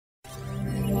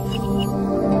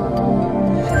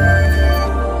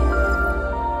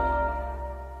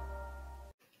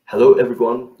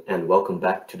everyone, and welcome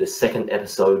back to the second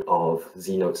episode of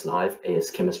ZNotes Live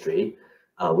AS Chemistry.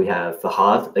 We have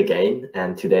Fahad again,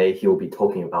 and today he will be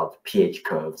talking about pH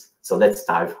curves. So let's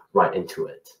dive right into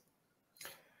it.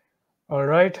 All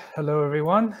right. Hello,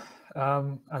 everyone.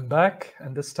 I'm back,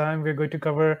 and this time we're going to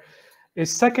cover a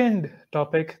second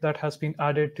topic that has been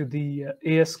added to the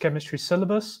AS Chemistry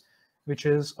syllabus, which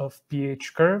is of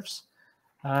pH curves.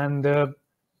 And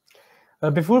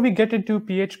before we get into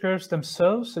pH curves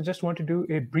themselves, I just want to do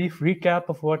a brief recap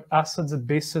of what acids and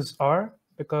bases are,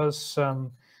 because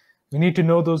we need to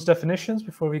know those definitions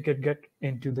before we get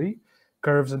into the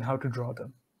curves and how to draw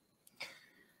them.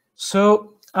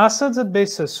 So acids and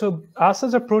bases. So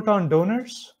acids are proton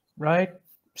donors, right?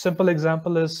 Simple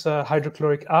example is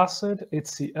hydrochloric acid,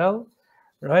 HCl,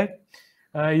 right?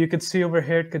 You can see over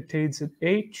here it contains an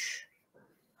H,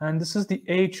 and this is the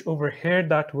H over here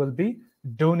that will be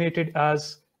donated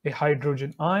as a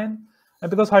hydrogen ion.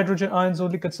 And because hydrogen ions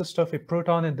only consist of a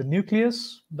proton in the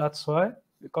nucleus, that's why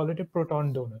we call it a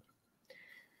proton donor.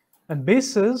 And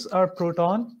bases are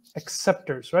proton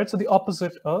acceptors, right? So the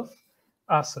opposite of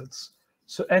acids.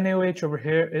 So NaOH over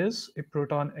here is a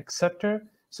proton acceptor.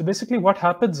 So basically what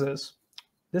happens is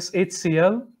this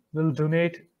HCl will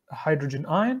donate a hydrogen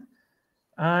ion,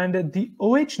 and the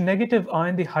OH negative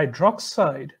ion, the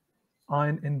hydroxide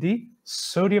ion in the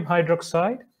sodium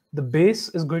hydroxide, the base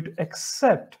is going to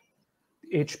accept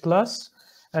the H+,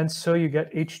 and so you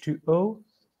get H2O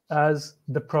as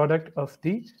the product of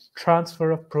the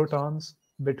transfer of protons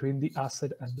between the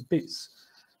acid and the base,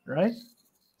 right?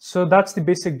 So that's the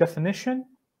basic definition.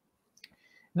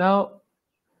 Now,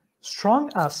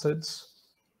 strong acids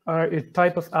are a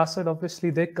type of acid.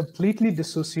 Obviously, they're completely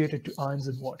dissociated to ions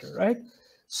in water, right?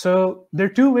 So there are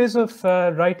two ways of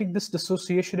writing this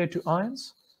dissociation into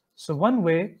ions. So one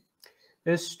way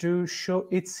is to show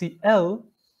HCl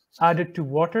added to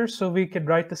water. So we can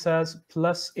write this as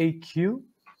plus AQ.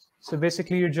 So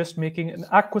basically, you're just making an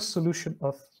aqueous solution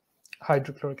of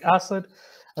hydrochloric acid.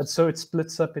 And so it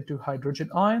splits up into hydrogen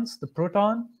ions, the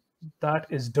proton that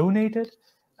is donated,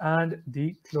 and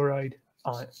the chloride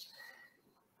ion.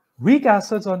 Weak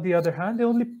acids, on the other hand, they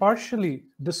only partially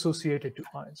dissociate into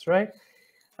ions, right?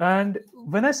 And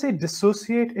when I say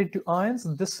dissociate into ions,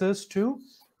 this is to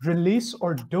release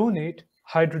or donate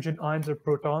hydrogen ions or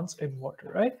protons in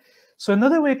water, right? So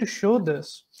another way to show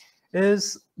this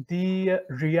is the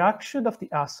reaction of the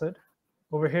acid.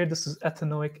 Over here, this is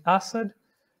ethanoic acid.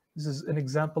 This is an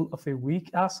example of a weak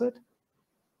acid.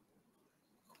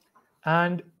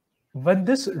 And when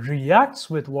this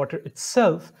reacts with water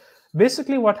itself,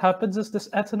 basically what happens is this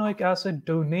ethanoic acid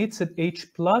donates an H+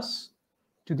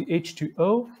 to the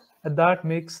H2O, and that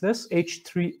makes this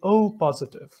H3O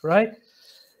positive, right?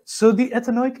 So the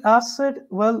ethanoic acid,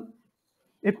 well,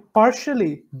 it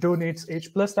partially donates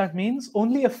H+. That means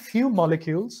only a few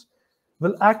molecules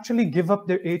will actually give up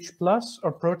their H+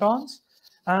 or protons,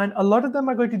 and a lot of them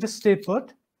are going to just stay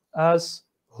put as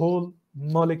whole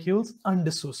molecules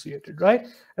undissociated, right?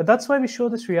 And that's why we show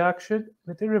this reaction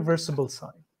with a reversible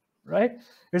sign, right?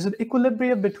 There's an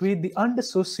equilibrium between the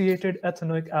undissociated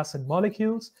ethanoic acid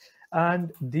molecules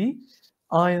and the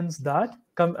ions that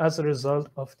come as a result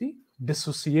of the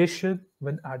dissociation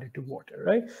when added to water,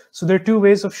 right? So there are two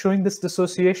ways of showing this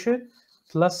dissociation,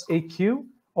 plus AQ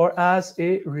or as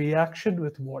a reaction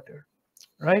with water,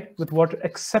 right? With water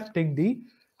accepting the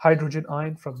hydrogen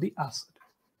ion from the acid.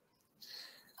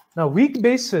 Now, weak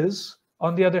bases,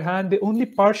 on the other hand, they only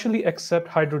partially accept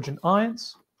hydrogen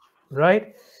ions,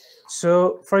 right?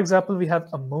 So, for example, we have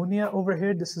ammonia over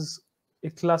here. This is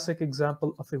a classic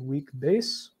example of a weak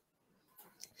base.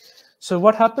 So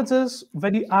what happens is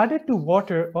when you add it to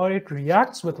water or it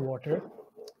reacts with water,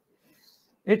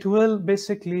 it will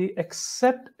basically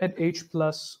accept an H+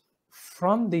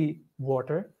 from the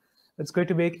water. It's going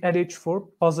to make NH4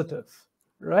 positive,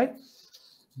 right?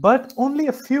 But only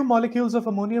a few molecules of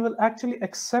ammonia will actually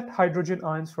accept hydrogen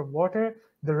ions from water.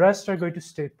 The rest are going to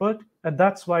stay put, and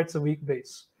that's why it's a weak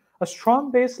base. A strong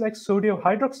base like sodium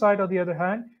hydroxide, on the other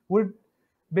hand, would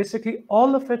basically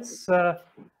all of its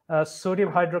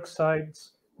sodium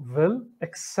hydroxides will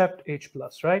accept H+,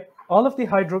 right? All of the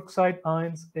hydroxide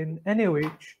ions in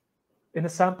NaOH, in a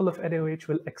sample of NaOH,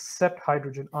 will accept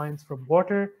hydrogen ions from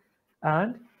water,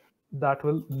 and that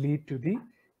will lead to the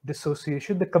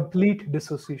dissociation, the complete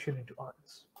dissociation into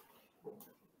ions.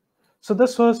 So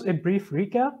this was a brief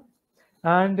recap.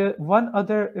 And one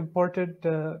other important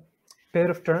pair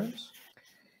of terms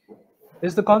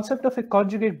is the concept of a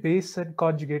conjugate base and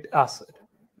conjugate acid,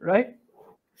 right?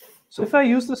 So if I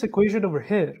use this equation over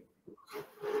here,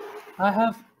 I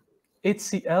have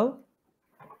HCl,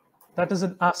 that is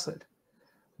an acid.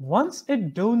 Once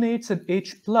it donates an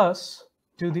H plus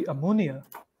to the ammonia,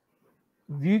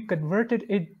 we converted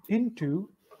it into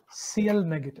Cl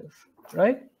negative,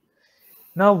 right?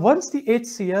 Now, once the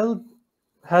HCl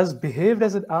has behaved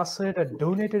as an acid and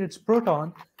donated its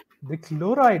proton, the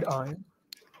chloride ion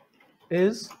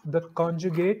is the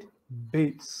conjugate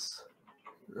base,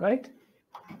 right?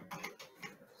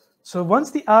 So once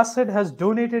the acid has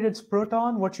donated its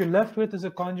proton, what you're left with is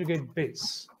a conjugate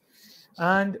base.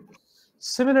 And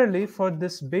similarly, for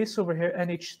this base over here,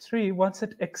 NH3, once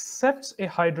it accepts a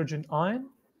hydrogen ion,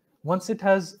 once it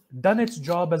has done its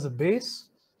job as a base,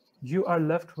 you are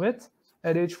left with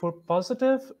NH4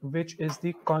 positive, which is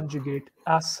the conjugate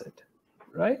acid,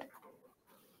 right?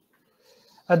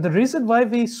 And the reason why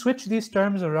we switch these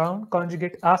terms around,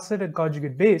 conjugate acid and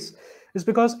conjugate base, is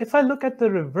because if I look at the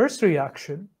reverse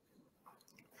reaction,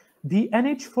 the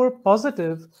NH4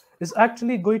 positive is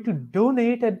actually going to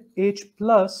donate an H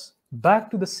plus back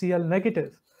to the Cl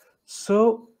negative.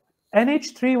 So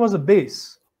NH3 was a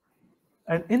base.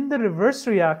 And in the reverse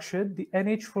reaction, the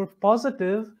NH4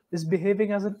 positive is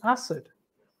behaving as an acid,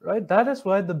 right? That is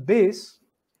why the base,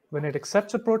 when it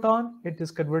accepts a proton, it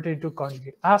is converted into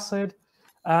conjugate acid.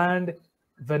 And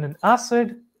when an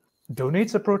acid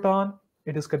donates a proton,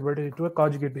 it is converted into a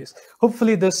conjugate base.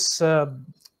 Hopefully this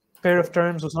pair of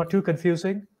terms was not too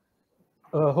confusing.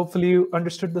 Hopefully you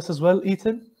understood this as well,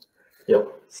 Ethan. Yep.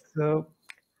 So,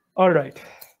 all right.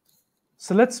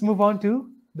 So let's move on to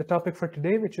the topic for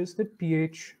today, which is the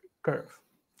pH curve.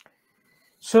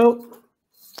 So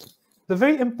the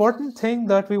very important thing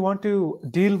that we want to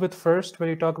deal with first when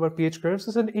you talk about pH curves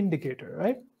is an indicator,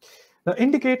 right? Now,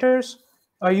 indicators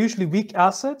are usually weak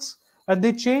acids, and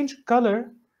they change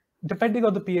color depending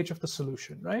on the pH of the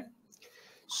solution, right?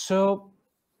 So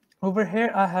over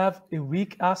here, I have a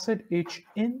weak acid,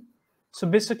 HN. So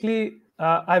basically,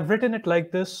 I've written it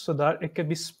like this so that it can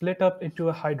be split up into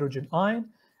a hydrogen ion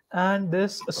and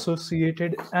this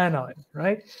associated anion,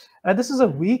 right? And this is a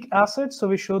weak acid, so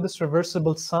we show this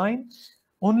reversible sign.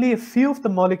 Only a few of the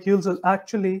molecules will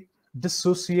actually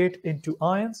dissociate into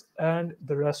ions and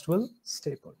the rest will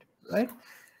stay put, right?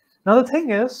 Now, the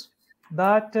thing is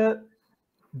that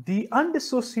the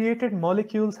undissociated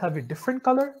molecules have a different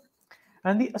color,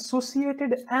 and the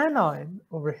associated anion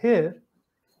over here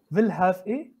will have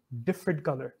a different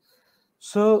color.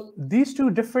 So these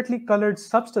two differently colored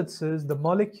substances, the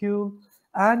molecule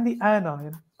and the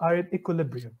anion, are in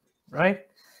equilibrium, right?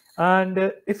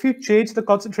 And if you change the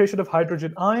concentration of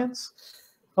hydrogen ions,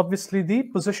 obviously the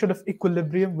position of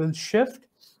equilibrium will shift,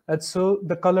 and so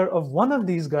the color of one of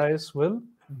these guys will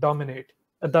dominate.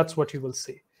 And that's what you will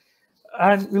see.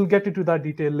 And we'll get into that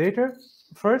detail later.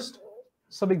 First,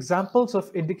 some examples of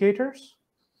indicators.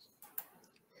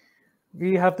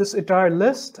 We have this entire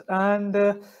list, and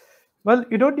well,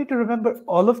 you don't need to remember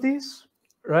all of these,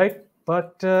 right?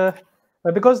 But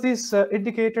because these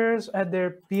indicators and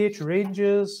their pH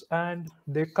ranges and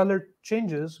their color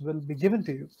changes will be given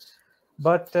to you.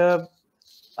 But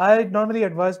I normally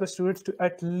advise my students to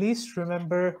at least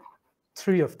remember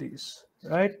 3 of these,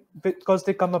 right? Because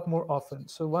they come up more often.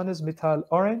 So one is methyl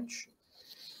orange,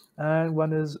 and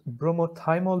one is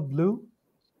bromothymol blue,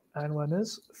 and one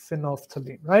is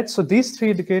phenolphthalein, right? So these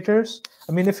 3 indicators,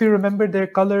 I mean, if you remember their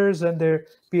colors and their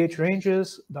pH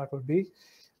ranges, that would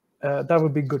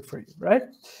be good for you, right?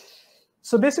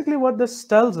 So basically what this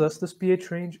tells us, this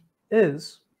pH range,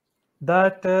 is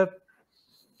that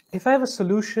if I have a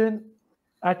solution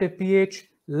at a pH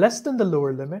less than the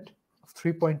lower limit of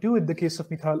 3.2 in the case of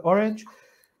methyl orange,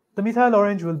 the methyl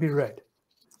orange will be red,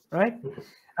 right?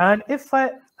 And if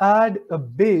I add a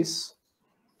base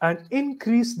and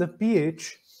increase the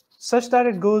pH such that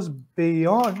it goes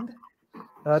beyond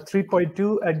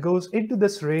 3.2 and goes into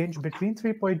this range between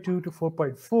 3.2 to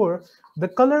 4.4, the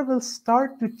color will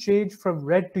start to change from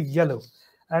red to yellow.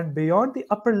 And beyond the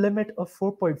upper limit of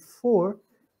 4.4,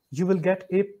 you will get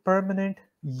a permanent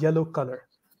yellow color,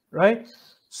 right?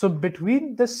 So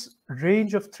between this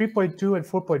range of 3.2 and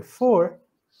 4.4,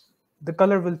 the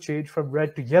color will change from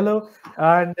red to yellow,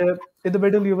 and in the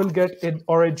middle you will get an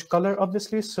orange color,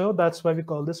 obviously, so that's why we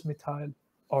call this methyl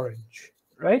orange,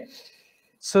 right?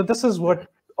 So this is what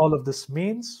all of this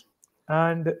means,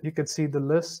 and you can see the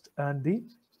list and the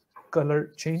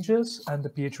color changes and the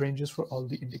pH ranges for all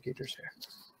the indicators here,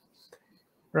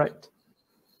 right?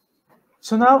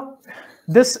 So now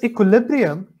this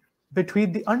equilibrium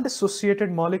between the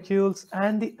undissociated molecules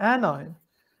and the anion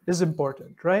is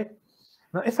important, right?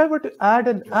 Now, if I were to add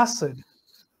an acid,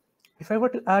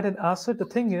 the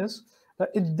thing is that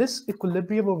in this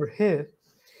equilibrium over here,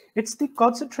 it's the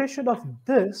concentration of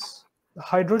the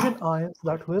hydrogen ions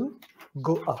that will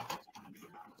go up,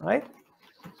 right?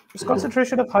 this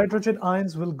concentration of hydrogen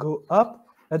ions will go up.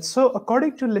 And so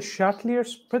according to Le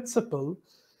Chatelier's principle,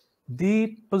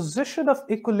 the position of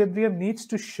equilibrium needs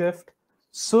to shift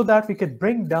so that we can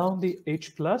bring down the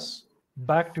H plus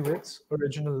back to its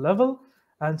original level.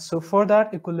 And so for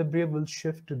that, equilibrium will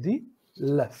shift to the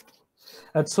left.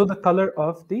 And so the color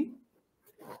of the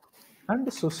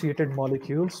undissociated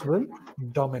molecules will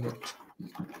dominate,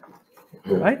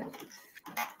 right?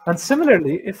 And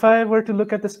similarly, if I were to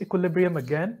look at this equilibrium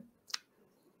again,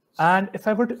 and if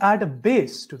I were to add a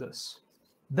base to this,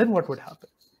 then what would happen?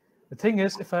 The thing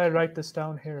is, if I write this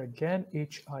down here again,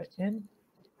 HIN,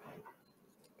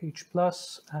 H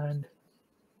plus and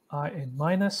IN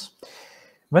minus,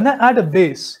 when I add a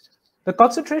base, the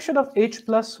concentration of H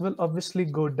plus will obviously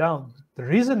go down. The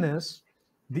reason is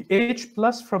the H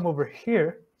plus from over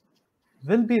here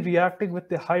will be reacting with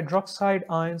the hydroxide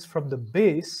ions from the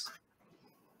base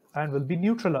and will be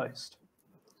neutralized,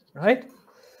 right?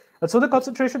 And so the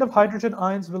concentration of hydrogen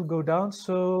ions will go down.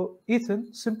 So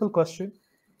Ethan, simple question.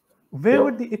 Where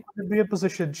would the equilibrium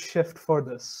position shift for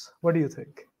this? What do you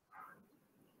think?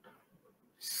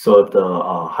 So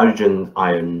the hydrogen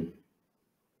ion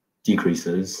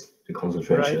decreases the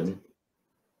concentration. Right.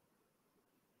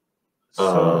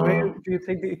 So where do you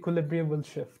think the equilibrium will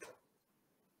shift?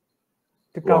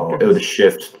 Well, it would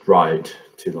shift right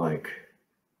to like...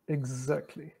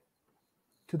 Exactly.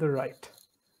 To the right.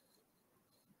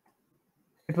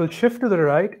 It will shift to the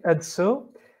right, and so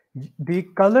the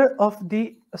color of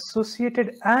the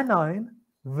associated anion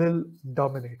will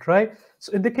dominate, right?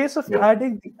 So in the case of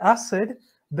adding the acid,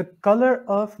 the color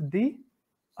of the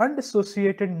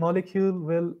undissociated molecule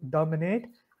will dominate,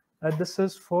 and this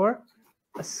is for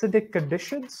acidic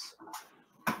conditions.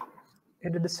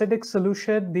 In an acidic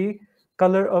solution, the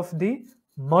color of the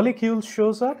molecule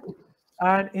shows up,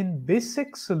 and in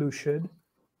basic solution,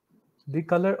 the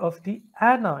color of the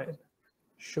anion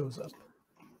shows up.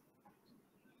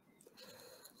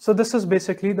 So this is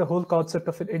basically the whole concept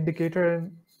of an indicator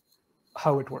and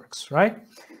how it works, right?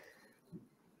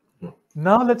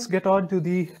 Now let's get on to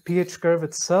the pH curve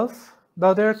itself.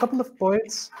 Now there are a couple of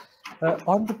points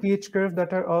on the pH curve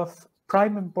that are of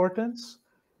prime importance.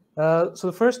 So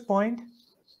the first point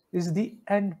is the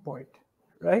end point,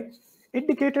 right?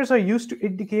 Indicators are used to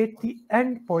indicate the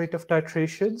end point of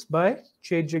titrations by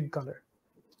changing color,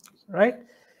 right?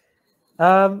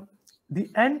 The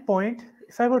end point,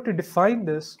 if I were to define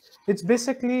this, it's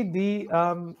basically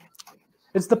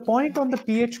it's the point on the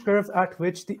pH curve at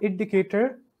which the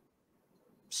indicator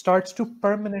starts to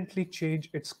permanently change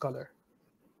its color,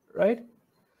 right?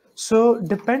 So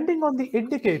depending on the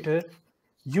indicator,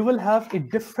 you will have a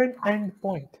different end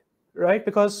point, right?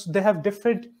 Because they have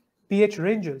different pH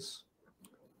ranges,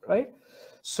 right?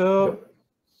 So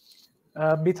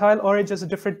methyl orange has a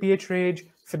different pH range,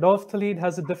 phenolphthalein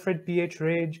has a different pH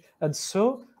range, and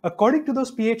so according to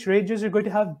those pH ranges, you're going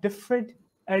to have different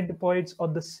endpoints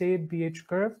on the same pH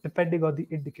curve depending on the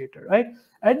indicator, right?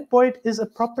 Endpoint is a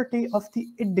property of the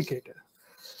indicator,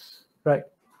 right?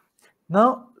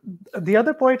 Now, the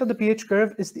other point on the pH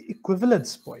curve is the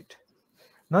equivalence point.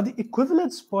 Now, the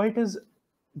equivalence point is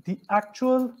the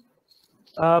actual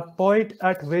point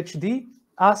at which the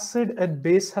acid and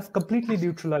base have completely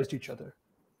neutralized each other,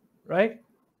 right?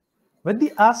 When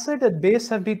the acid and base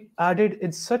have been added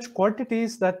in such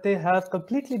quantities that they have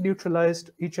completely neutralized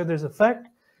each other's effect,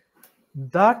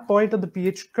 that point on the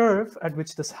pH curve at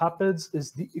which this happens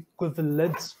is the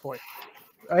equivalence point,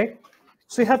 right?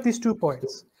 So you have these 2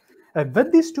 points. And when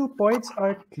these 2 points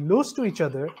are close to each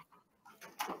other,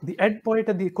 the end point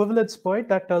and the equivalence point,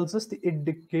 that tells us the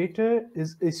indicator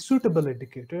is a suitable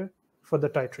indicator for the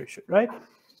titration, right?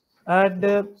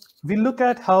 And we look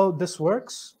at how this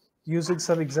works using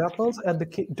some examples and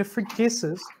the different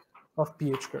cases of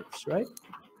pH curves, right?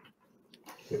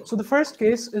 So the first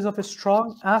case is of a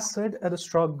strong acid and a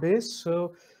strong base.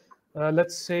 So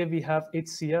let's say we have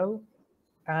HCl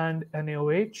and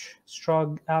NaOH,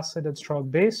 strong acid and strong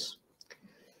base.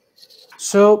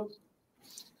 So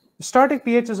starting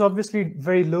pH is obviously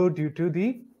very low due to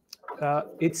the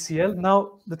HCl.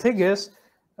 Now, the thing is,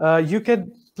 you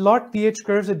can plot pH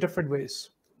curves in different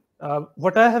ways.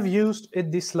 What I have used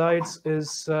in these slides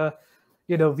is,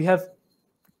 we have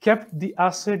kept the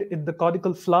acid in the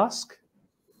conical flask,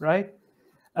 right?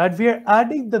 And we are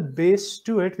adding the base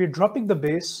to it. We're dropping the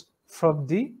base from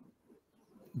the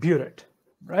burette,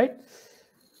 right?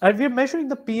 And we're measuring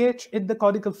the pH in the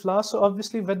conical flask. So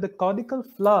obviously, when the conical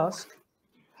flask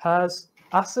has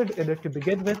acid in it to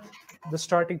begin with, the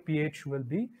starting pH will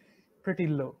be pretty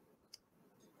low.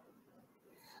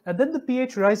 And then the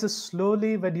pH rises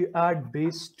slowly when you add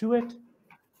base to it.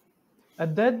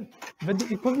 And then when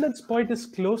the equivalence point is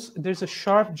close, there's a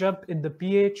sharp jump in the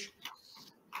pH.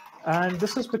 And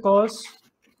this is because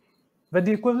when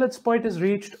the equivalence point is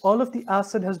reached, all of the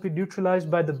acid has been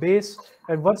neutralized by the base.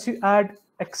 And once you add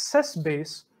excess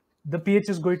base, the pH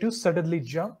is going to suddenly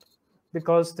jump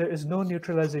because there is no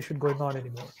neutralization going on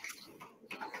anymore.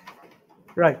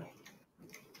 Right.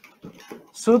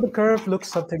 So the curve looks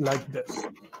something like this,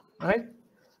 right?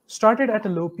 Started at a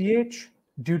low pH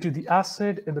due to the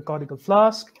acid in the conical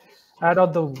flask. And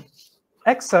on the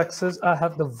x-axis, I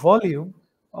have the volume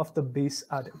of the base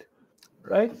added,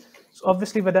 right? So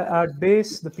obviously, when I add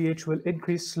base, the pH will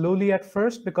increase slowly at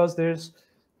first because there's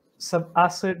some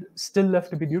acid still left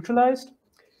to be neutralized.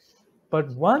 But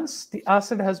once the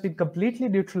acid has been completely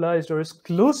neutralized or is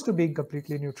close to being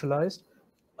completely neutralized,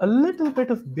 a little bit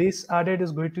of base added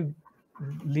is going to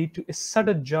lead to a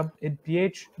sudden jump in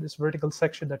pH, this vertical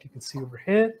section that you can see over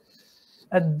here,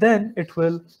 and then it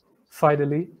will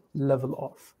finally level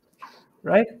off,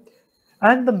 right?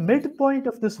 And the midpoint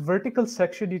of this vertical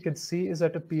section you can see is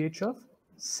at a pH of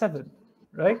 7,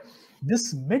 right?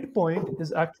 This midpoint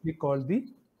is actually called the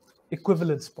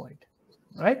equivalence point,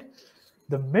 right?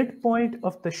 The midpoint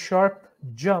of the sharp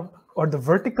jump or the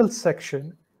vertical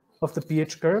section of the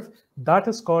pH curve, that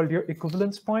is called your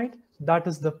equivalence point. That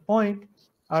is the point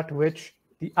at which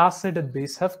the acid and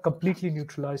base have completely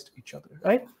neutralized each other,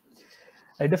 right?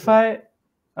 And if I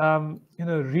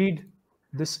read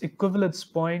this equivalence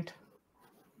point,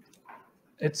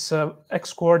 it's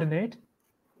x coordinate,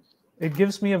 it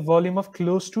gives me a volume of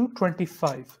close to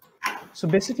 25. So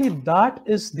basically that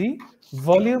is the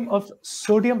volume of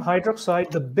sodium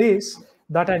hydroxide, the base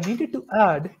that I needed to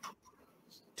add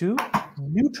to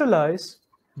neutralize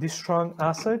the strong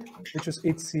acid, which is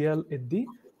HCl in the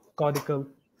conical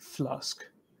flask,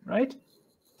 right?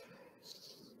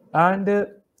 And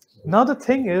now the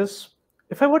thing is,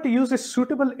 if I were to use a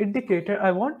suitable indicator,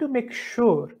 I want to make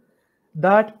sure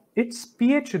that its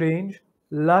pH range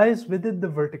lies within the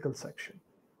vertical section.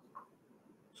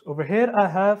 So over here, I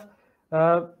have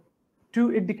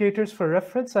two indicators for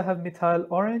reference. I have methyl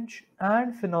orange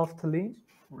and phenolphthalein,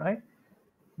 right?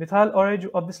 Methyl orange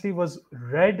obviously was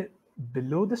red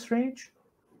below this range.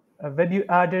 When you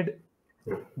added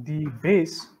the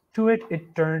base to it,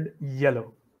 it turned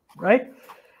yellow, right?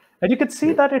 And you can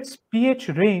see that its pH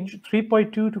range,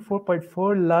 3.2 to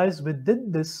 4.4, lies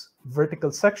within this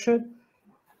vertical section.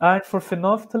 And for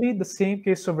phenolphthalein, the same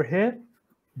case over here.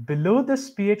 Below this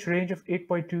pH range of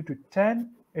 8.2 to 10,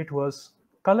 it was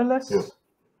colorless.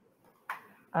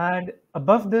 And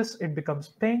above this, it becomes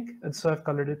pink, and so I've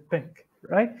colored it pink,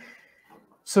 right?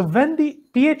 So when the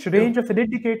pH range of an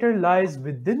indicator lies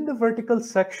within the vertical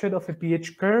section of a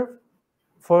pH curve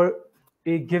for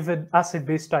a given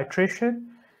acid-base titration,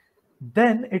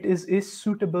 then it is a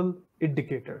suitable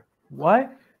indicator. Why?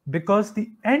 Because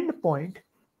the end point,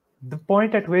 the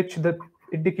point at which the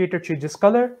indicator changes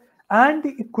color, and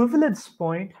the equivalence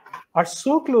point are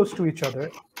so close to each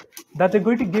other that they're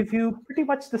going to give you pretty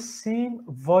much the same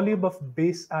volume of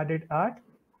base added at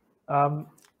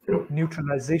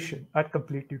neutralization, at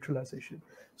complete neutralization.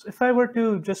 So if I were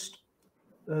to just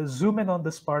zoom in on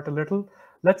this part a little,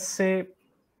 let's say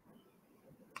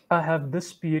I have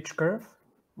this pH curve,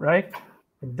 right?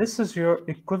 This is your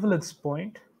equivalence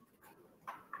point.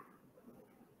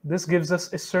 This gives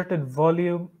us a certain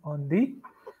volume on the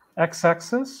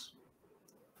x-axis,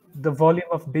 the volume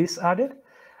of base added.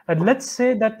 And let's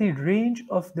say that the range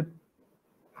of the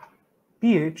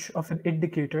pH of an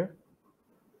indicator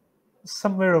is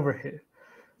somewhere over here.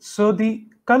 So the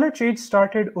color change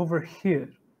started over here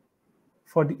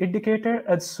for the indicator.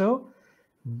 And so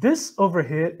this over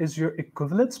here is your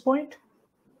equivalence point.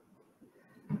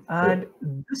 And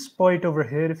this point over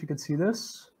here, if you can see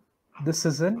this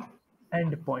is an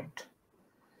end point.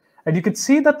 And you can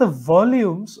see that the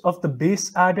volumes of the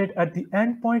base added at the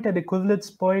end point and equivalence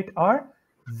point are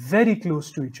very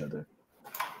close to each other.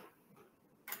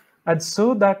 And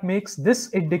so that makes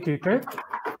this indicator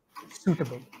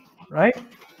suitable, right?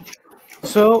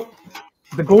 So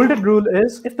the golden rule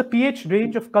is if the pH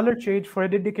range of color change for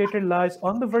an indicator lies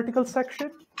on the vertical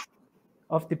section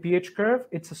of the pH curve,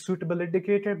 it's a suitable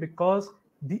indicator because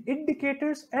the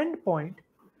indicator's endpoint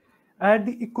and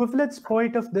the equivalence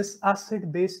point of this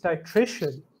acid-base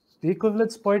titration, the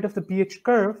equivalence point of the pH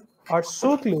curve, are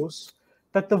so close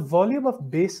that the volume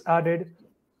of base added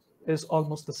is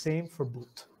almost the same for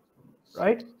both,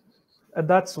 right? And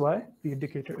that's why the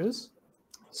indicator is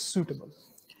suitable,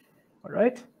 all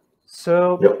right?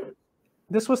 So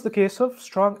this was the case of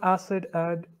strong acid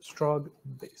and strong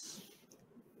base.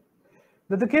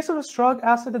 Now, the case of a strong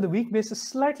acid and the weak base is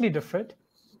slightly different.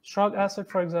 Strong acid,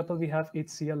 for example, we have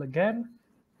HCl again.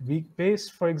 weak base,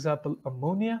 for example,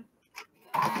 ammonia.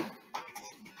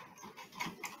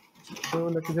 So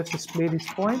let me just display these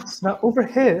points. Now over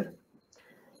here,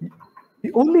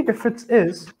 the only difference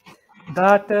is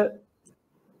that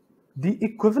the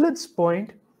equivalence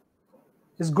point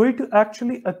is going to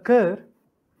actually occur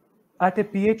at a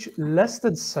pH less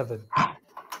than 7.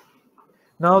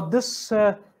 Now this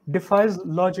defies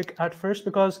logic at first,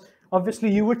 because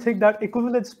obviously you would think that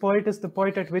equivalence point is the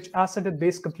point at which acid and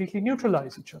base completely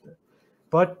neutralize each other.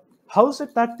 But how is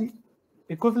it that the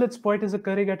equivalence point is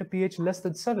occurring at a pH less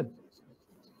than 7?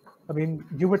 I mean,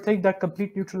 you would think that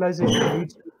complete neutralization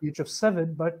leads to a pH of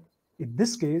 7, but in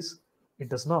this case, it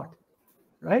does not,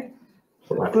 right?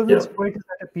 The Right. equivalence Yeah. point is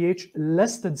at a pH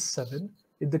less than 7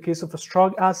 in the case of a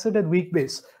strong acid and weak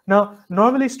base. Now,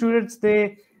 normally students,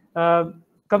 they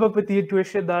come up with the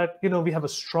intuition that, we have a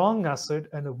strong acid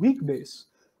and a weak base.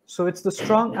 So it's the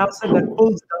strong acid that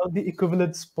pulls down the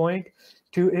equivalence point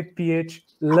to a pH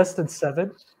less than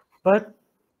 7. But,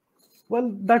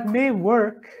 well, that may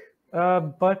work,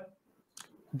 but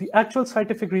the actual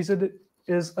scientific reason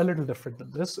is a little different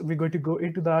than this. We're going to go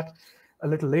into that a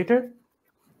little later.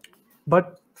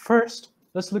 But first,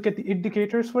 let's look at the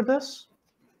indicators for this.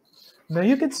 Now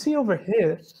you can see over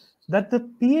here that the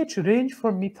pH range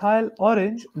for methyl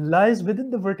orange lies within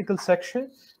the vertical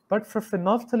section, but for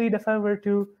phenolphthalein, if I were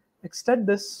to extend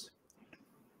this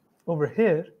over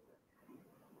here,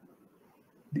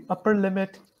 the upper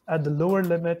limit and the lower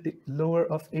limit, the lower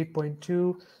of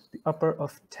 8.2, the upper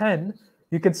of 10,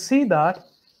 you can see that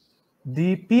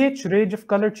the pH range of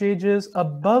color changes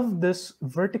above this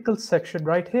vertical section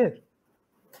right here.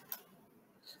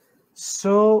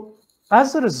 So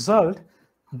as a result,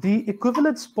 the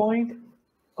equivalence point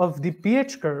of the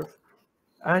pH curve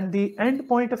and the end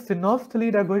point of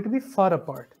phenolphthalein are going to be far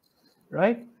apart,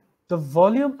 right? The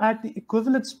volume at the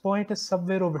equivalence point is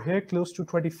somewhere over here close to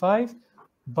 25.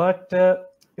 But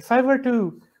if I were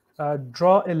to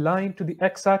draw a line to the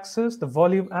x-axis, the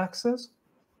volume axis,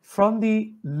 from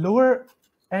the lower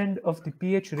end of the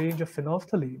pH range of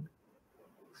phenolphthalein,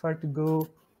 if I were to go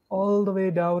all the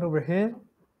way down over here,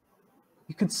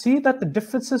 you can see that the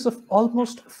difference is of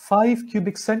almost 5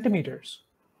 cubic centimeters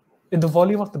in the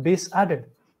volume of the base added.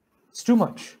 It's too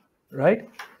much, right?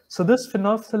 So this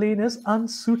phenolphthalein is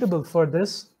unsuitable for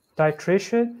this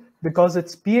titration because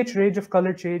its pH range of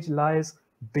color change lies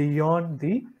beyond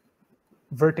the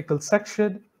vertical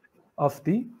section of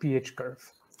the pH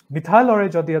curve. Methyl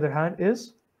orange, on the other hand,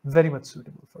 is very much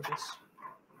suitable for this.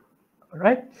 All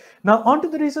right. Now, on to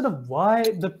the reason of why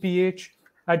the pH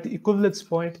at the equivalence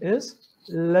point is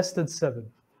less than 7.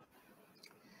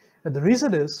 And the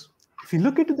reason is, if you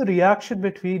look into the reaction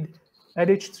between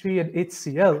NH3 and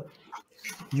HCl,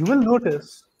 you will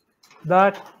notice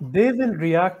that they will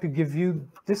react to give you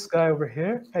this guy over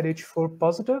here, NH4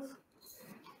 positive.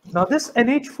 Now, this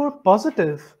NH4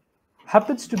 positive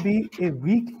happens to be a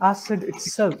weak acid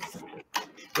itself,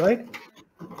 right?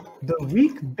 The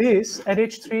weak base,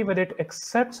 NH3, when it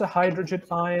accepts a hydrogen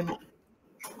ion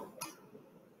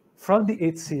from the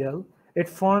HCl, it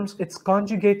forms its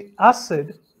conjugate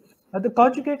acid. And the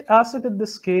conjugate acid in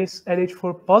this case,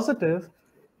 NH4 positive,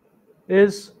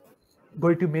 is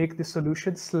going to make the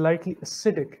solution slightly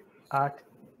acidic at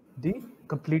the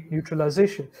complete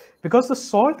neutralization. Because the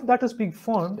salt that is being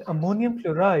formed, ammonium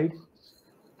chloride,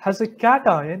 has a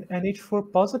cation,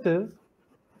 NH4 positive,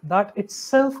 that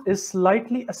itself is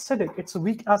slightly acidic. It's a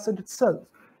weak acid itself.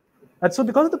 And so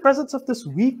because of the presence of this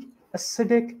weak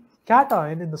acidic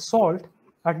cation in the salt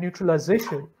at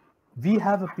neutralization, we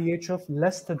have a pH of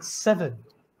less than 7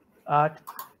 at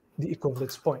the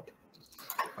equivalence point.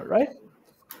 All right.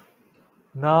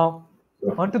 Now,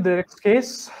 on to the next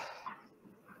case.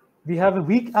 We have a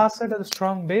weak acid and a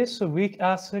strong base. So weak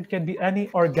acid can be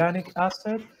any organic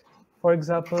acid. For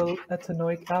example,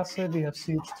 ethanoic acid, we have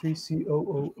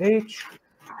CH3COOH.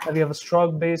 And we have a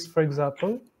strong base, for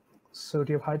example,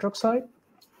 sodium hydroxide.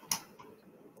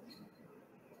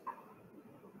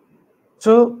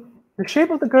 So the shape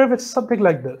of the curve is something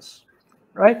like this,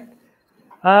 right?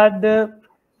 And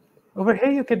over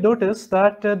here, you can notice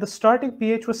that the starting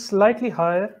pH was slightly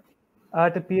higher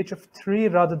at a pH of 3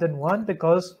 rather than 1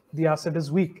 because the acid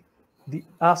is weak. The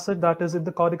acid that is in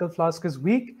the conical flask is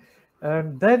weak,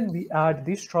 and then we add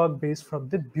the strong base from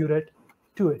the burette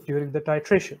to it during the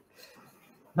titration.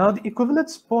 Now, the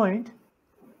equivalence point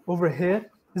over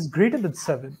here is greater than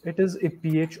 7. It is a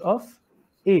pH of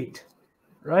 8,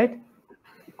 right?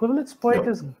 Equivalence point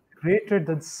is greater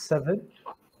than 7.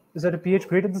 Is at a pH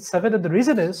greater than 7, and the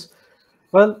reason is,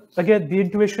 well, again, the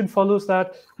intuition follows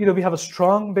that, we have a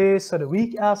strong base and a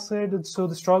weak acid, and so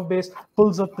the strong base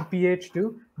pulls up the pH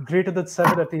to greater than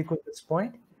 7 at the equivalence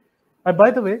point. And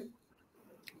by the way,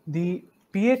 the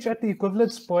pH at the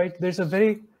equivalence point, there's a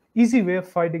very easy way of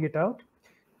finding it out.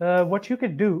 What you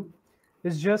can do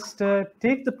is just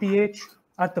take the pH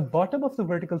at the bottom of the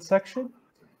vertical section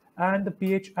and the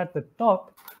pH at the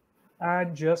top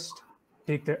and just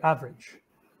take their average,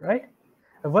 right?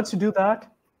 And once you do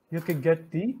that, you can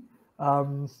get the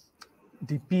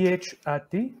pH at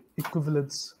the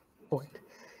equivalence point,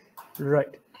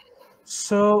 right?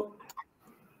 So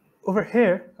over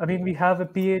here, I mean, we have a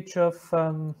pH of,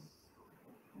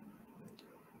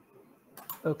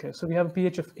 okay, so we have a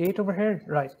pH of 8 over here,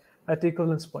 right, at the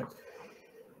equivalence point.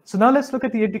 So now let's look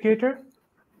at the indicator.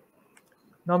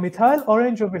 Now methyl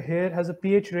orange over here has a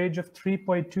pH range of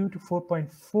 3.2 to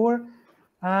 4.4.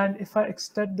 And if I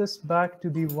extend this back to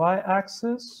the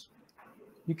y-axis,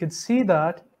 you can see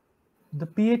that the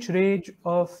pH range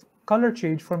of color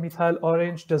change for methyl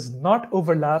orange does not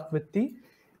overlap with the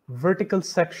vertical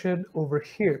section over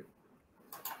here,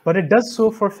 but it does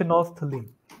so for phenolphthalein.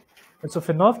 And so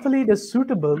phenolphthalein is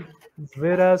suitable,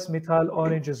 whereas methyl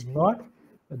orange is not.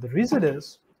 And the reason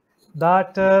is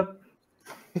that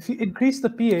if you increase the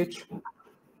pH,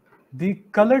 the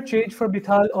color change for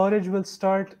methyl orange will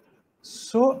start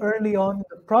so early on in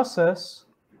the process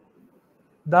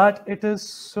that it is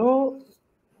so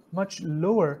much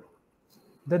lower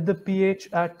than the pH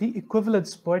at the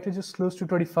equivalence point, which is close to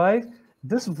 25.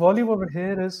 This volume over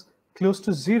here is close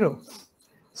to 0.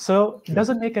 So it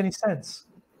doesn't make any sense.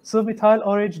 So methyl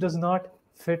orange does not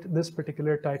fit this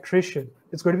particular titration.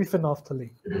 It's going to be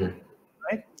phenolphthalein,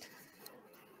 right?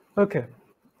 Okay.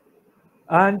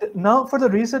 And now for the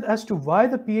reason as to why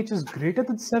the pH is greater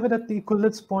than 7 at the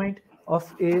equivalence point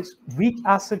of a weak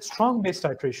acid strong base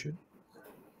titration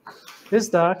is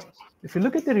that if you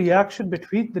look at the reaction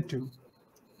between the two,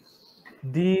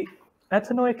 the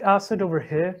ethanoic acid over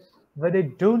here, when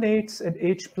it donates an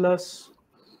H plus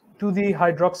to the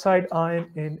hydroxide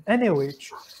ion in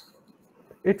NaOH,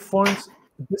 it forms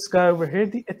this guy over here,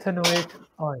 the ethanoate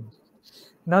ion.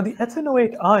 Now the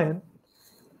ethanoate ion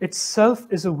itself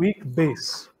is a weak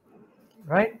base,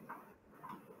 right?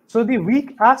 So the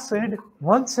weak acid,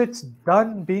 once it's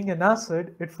done being an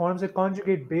acid, it forms a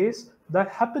conjugate base that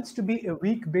happens to be a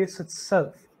weak base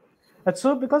itself. And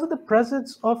so because of the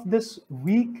presence of this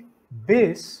weak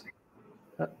base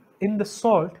in the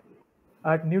salt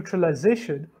at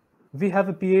neutralization, we have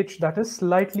a pH that is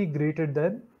slightly greater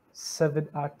than 7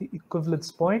 at the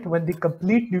equivalence point when the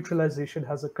complete neutralization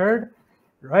has occurred,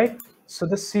 right? So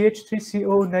the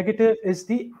CH3CO negative is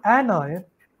the anion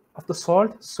of the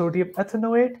salt, sodium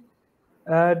ethanoate,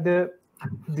 and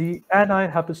the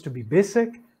anion happens to be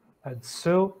basic, and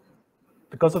so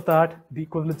because of that, the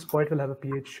equivalence point will have a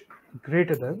pH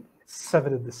greater than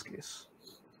 7 in this case.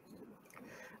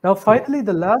 Now, finally,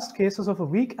 the last cases of a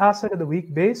weak acid and a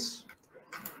weak base.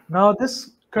 Now,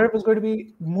 this curve is going to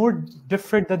be more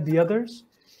different than the others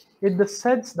in the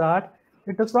sense that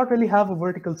it does not really have a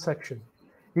vertical section.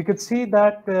 You can see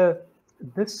that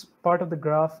this part of the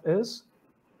graph is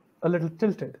a little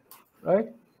tilted, right?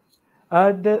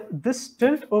 And this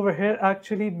tilt over here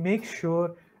actually makes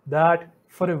sure that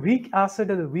for a weak acid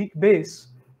and a weak base,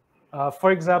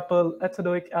 for example,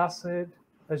 ethanoic acid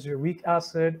as your weak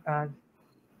acid and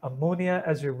ammonia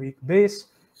as your weak base,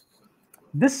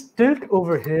 this tilt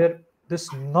over here,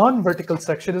 this non-vertical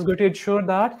section is going to ensure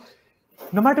that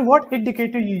no matter what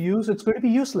indicator you use, it's going to be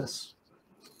useless.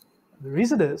 The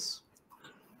reason is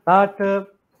that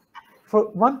for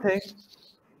one thing,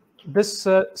 this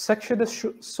section is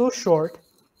so short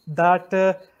that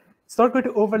it's not going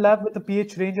to overlap with the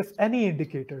pH range of any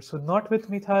indicator. So not with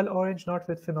methyl orange, not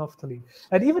with phenolphthalein.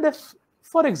 And even if,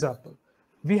 for example,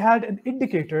 we had an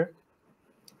indicator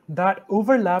that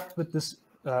overlapped with this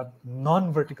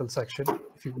non-vertical section,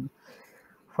 if you will.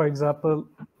 For example,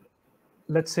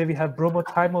 let's say we have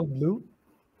bromothymol blue,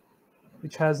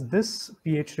 which has this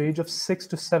pH range of 6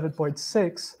 to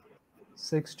 7.6,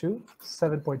 6 to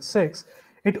 7.6.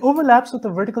 It overlaps with the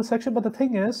vertical section, but the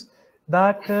thing is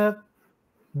that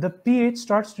the pH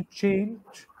starts to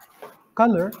change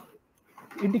color,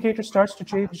 indicator starts to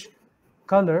change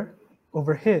color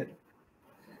over here,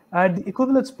 and the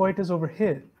equivalence point is over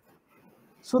here.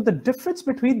 So the difference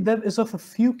between them is of a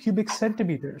few cubic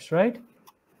centimeters, right?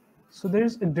 So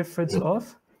there's a difference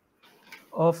of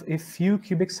a few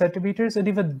cubic centimeters, and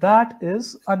even that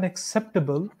is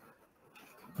unacceptable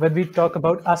when we talk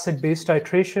about acid-base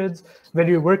titrations. When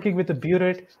you're working with a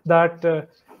burette that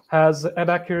has an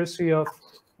accuracy of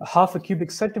half a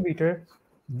cubic centimeter,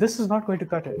 this is not going to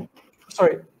cut it.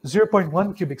 Sorry,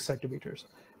 0.1 cubic centimeters.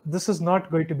 This is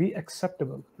not going to be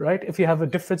acceptable, right? If you have a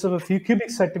difference of a few cubic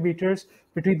centimeters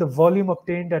between the volume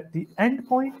obtained at the end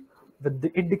point with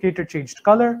the indicator changed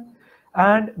color,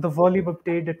 and the volume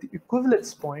obtained at the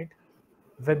equivalence point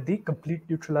when the complete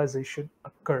neutralization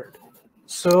occurred.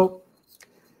 So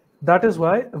that is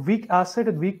why weak acid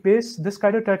and weak base, this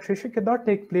kind of titration cannot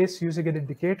take place using an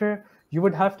indicator. You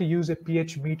would have to use a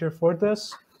pH meter for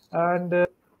this. And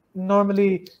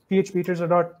normally pH meters are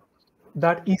not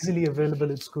that easily available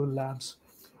in school labs,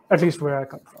 at least where I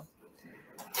come from.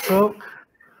 So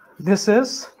this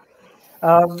is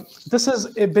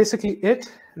basically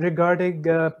it regarding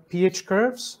pH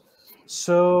curves.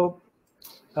 So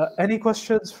any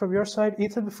questions from your side,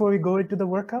 Ethan, before we go into the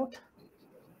workout?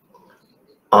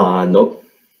 Nope,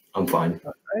 I'm fine.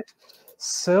 All right.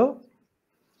 So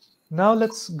now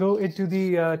let's go into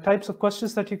the types of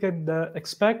questions that you can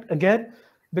expect. Again,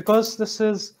 because this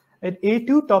is an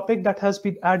A2 topic that has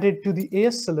been added to the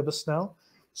AS syllabus now.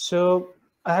 So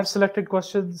I have selected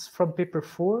questions from paper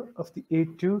 4 of the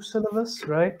A2 syllabus,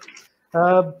 right?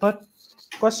 But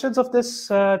questions of this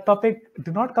topic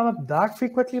do not come up that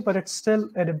frequently, but it's still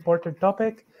an important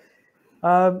topic.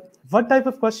 One type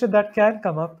of question that can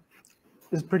come up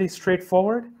is pretty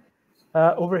straightforward.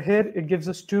 Over here, it gives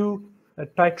us two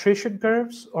titration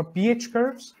curves or pH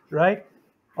curves, right?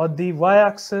 On the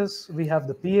y-axis, we have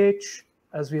the pH,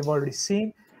 as we have already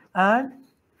seen, and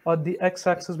on the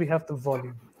x-axis, we have the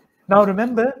volume. Now,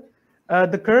 remember,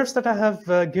 the curves that I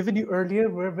have given you earlier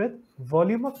were with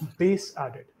volume of base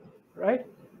added, right?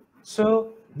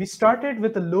 So we started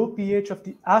with a low pH of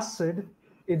the acid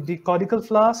in the conical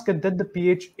flask, and then the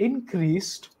pH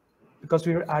increased because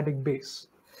we were adding base.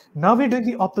 Now we're doing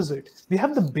the opposite. We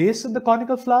have the base in the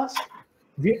conical flask,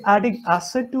 we're adding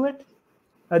acid to it,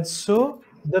 and so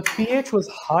the pH was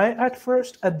high at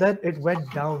first, and then it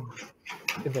went down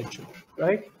eventually,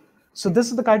 right? So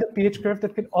this is the kind of pH curve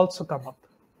that can also come up.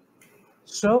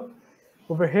 So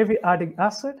over here, we're adding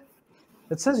acid.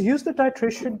 It says use the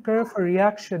titration curve for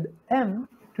reaction M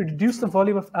to reduce the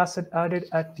volume of acid added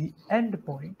at the end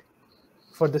point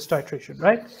for this titration,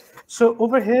 right? So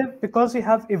over here, because you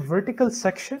have a vertical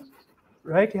section,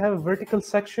 right? You have a vertical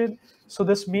section. So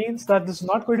this means that this is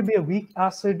not going to be a weak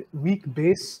acid, weak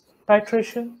base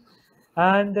titration.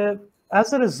 And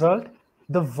as a result,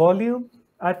 the volume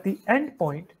at the end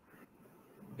point,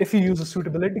 if you use a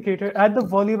suitable indicator, and the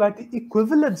volume at the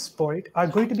equivalence point are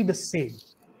going to be the same,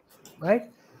 right?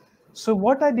 So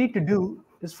what I need to do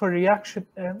is for reaction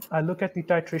M, I look at the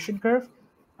titration curve.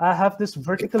 I have this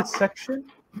vertical section.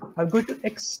 I'm going to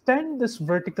extend this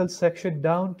vertical section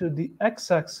down to the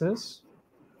x-axis,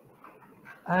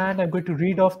 and I'm going to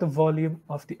read off the volume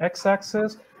of the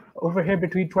x-axis. Over here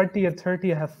between 20 and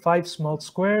 30, I have 5 small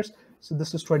squares. So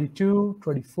this is 22,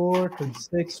 24,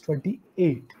 26,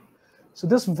 28. So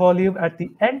this volume at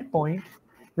the end point,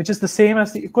 which is the same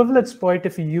as the equivalence point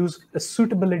if you use a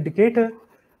suitable indicator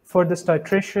for this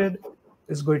titration,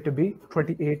 is going to be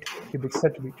 28 cubic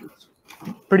centimeters.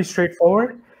 Pretty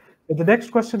straightforward. But the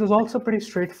next question is also pretty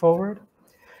straightforward.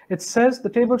 It says the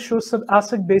table shows some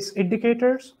acid-base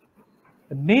indicators.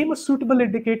 Name a suitable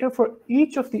indicator for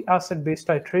each of the acid-base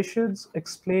titrations.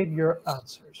 Explain your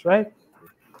answers, right?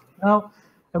 Now,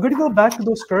 I'm going to go back to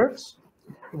those curves.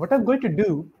 What I'm going to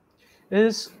do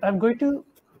is I'm going to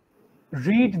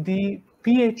read the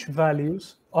pH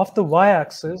values of the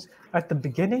y-axis at the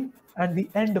beginning and the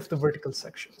end of the vertical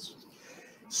sections.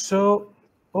 So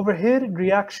over here in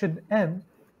reaction M,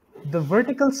 the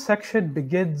vertical section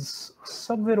begins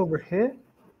somewhere over here,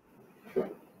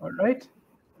 all right?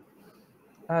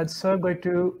 And so I'm going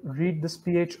to read this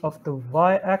pH of the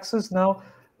y-axis. Now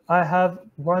I have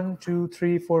 1, 2,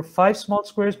 3, 4, 5 small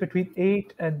squares between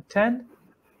 8 and 10.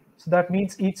 So that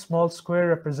means each small square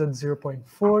represents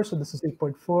 0.4. So this is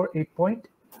 8.4,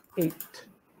 8.8,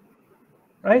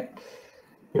 right?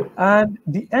 And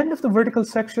the end of the vertical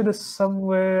section is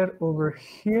somewhere over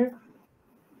here.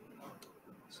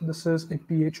 So this is a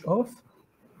pH of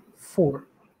 4.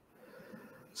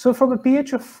 So from a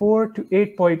pH of 4 to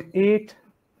 8.8,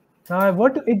 now I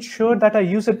want to ensure that I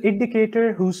use an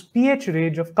indicator whose pH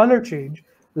range of color change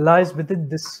lies within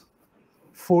this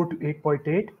 4 to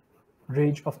 8.8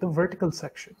 range of the vertical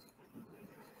section.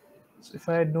 So if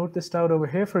I note this down over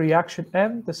here for reaction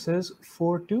M, this is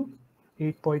 4 to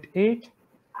 8.8.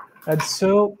 And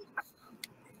so,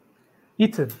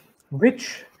 Ethan,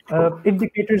 which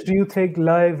indicators do you think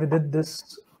lie within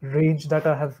this range that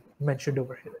I have mentioned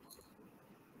over here?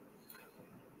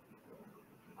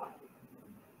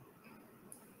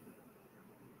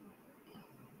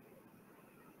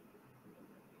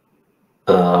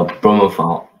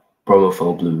 Bromophile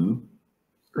blue.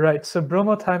 Right, so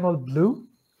bromothymol blue,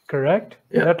 correct?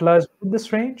 Yeah. That lies within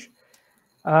this range.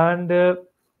 And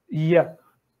yeah,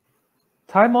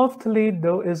 Thymolphthalene,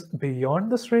 though, is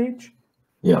beyond this range,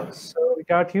 Yeah. so we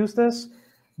can't use this.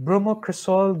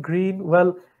 Bromocresol green,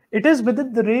 well, it is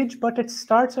within the range, but it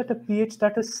starts at a pH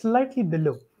that is slightly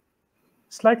below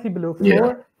Yeah.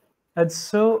 4, and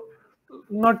so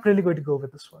not really going to go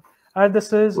with this one. And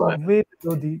this is Right. way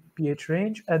below the pH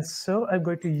range, and so I'm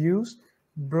going to use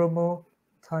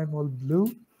bromothymol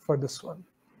blue for this one.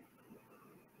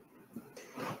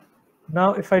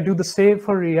 Now, if I do the same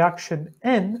for reaction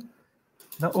N,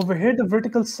 now over here, the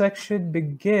vertical section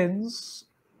begins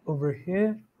over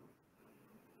here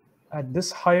at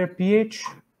this higher pH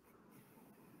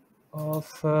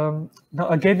of, now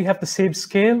again, we have the same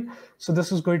scale. So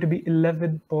this is going to be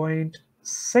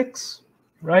 11.6,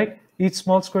 right? Each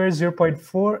small square is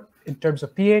 0.4 in terms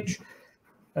of pH.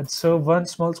 And so one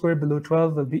small square below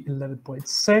 12 will be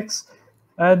 11.6.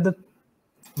 And the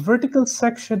vertical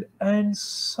section ends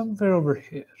somewhere over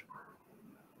here.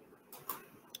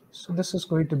 So this is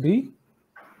going to be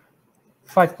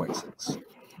 5.6.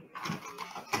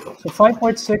 So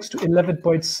 5.6 to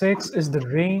 11.6 is the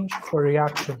range for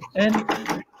reaction N.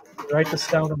 Write this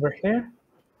down over here,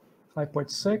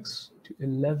 5.6 to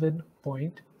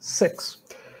 11.6.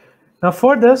 Now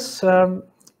for this,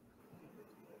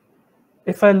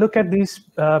 if I look at these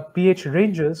pH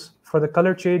ranges for the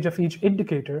color change of each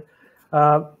indicator,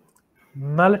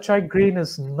 malachite green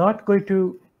is not going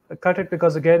to cut it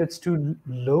because, again, it's too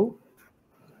low.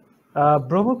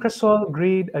 Bromocresol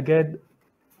green, again,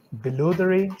 below the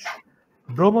range.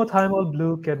 Bromothymol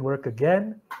blue can work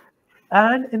again.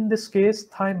 And in this case,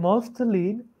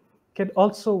 thymolphthalene can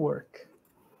also work.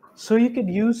 So you can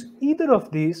use either of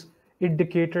these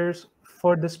indicators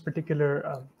for this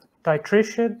particular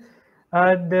titration.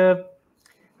 And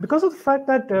because of the fact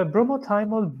that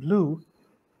bromothymol blue,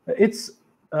 its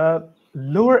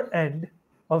lower end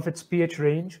of its pH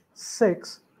range,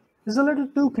 6, is a little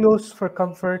too close for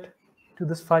comfort to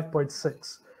this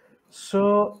 5.6.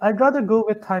 So I'd rather go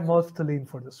with thymolphthalene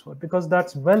for this one because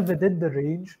that's well within the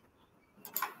range,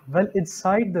 well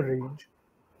inside the range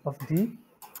of the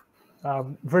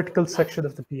vertical section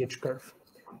of the pH curve,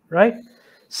 right?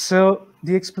 So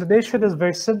the explanation is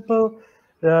very simple.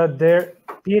 Their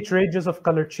pH ranges of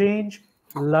color change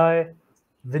lie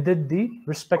within the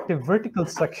respective vertical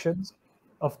sections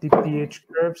of the pH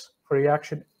curves for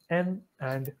reaction M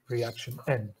and reaction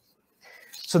N.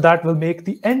 So that will make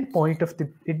the end point of the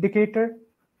indicator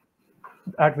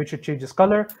at which it changes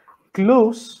color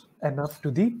close enough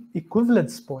to the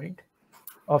equivalence point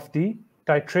of the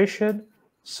titration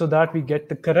so that we get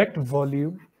the correct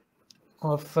volume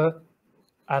of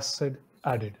acid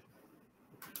added.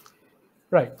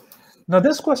 Right. Now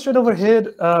this question over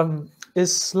here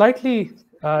is slightly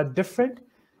different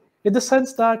in the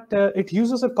sense that it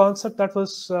uses a concept that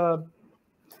was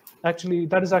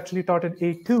actually taught in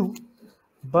A2,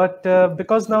 but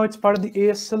because now it's part of the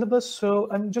AS syllabus, so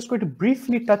I'm just going to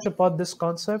briefly touch upon this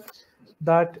concept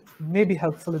that may be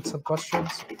helpful in some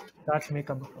questions that may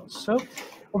come across. So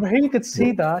over here you can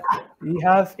see that we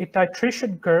have a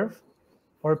titration curve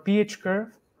or pH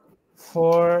curve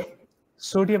for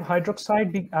sodium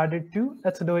hydroxide being added to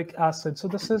ethanoic acid. So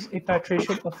this is a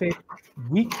titration of a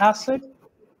weak acid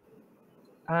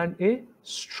and a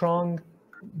strong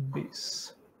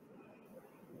base.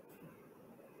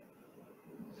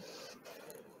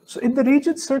 So in the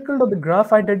region circled on the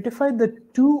graph, identify the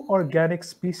 2 organic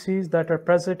species that are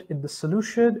present in the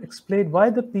solution. Explain why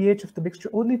the pH of the mixture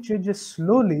only changes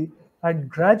slowly and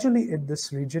gradually in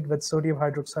this region when sodium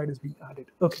hydroxide is being added.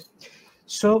 Okay,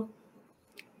 so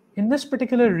in this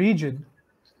particular region,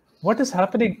 what is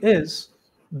happening is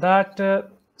that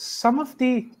some of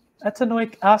the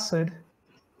ethanoic acid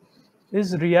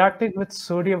is reacting with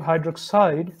sodium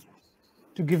hydroxide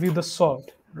to give you the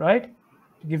salt, right?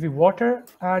 To give you water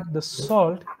and the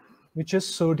salt, which is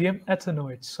sodium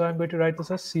ethanoate. So I'm going to write this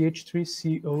as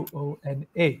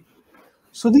CH3COONA.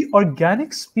 So the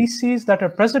organic species that are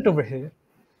present over here,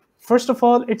 first of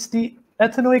all, it's the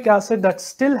ethanoic acid that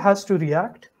still has to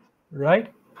react,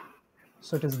 right?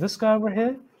 So it is this guy over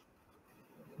here.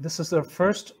 This is the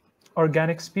first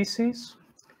organic species.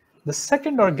 The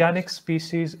second organic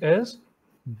species is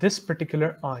this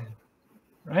particular ion,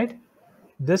 right?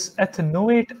 This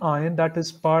ethanoate ion that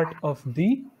is part of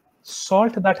the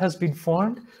salt that has been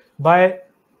formed by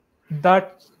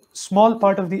that small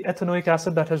part of the ethanoic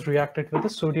acid that has reacted with the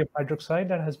sodium hydroxide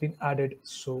that has been added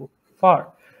so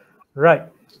far. Right.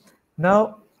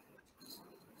 Now,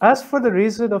 as for the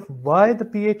reason of why the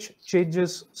pH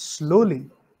changes slowly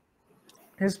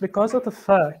is because of the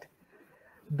fact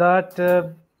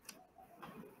that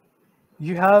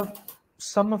you have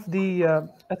some of the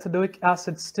ethanoic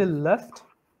acid still left,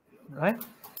 right?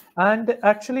 And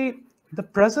actually, the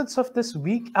presence of this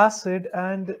weak acid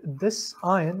and this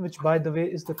ion, which by the way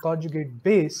is the conjugate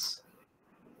base,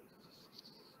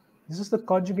 this is the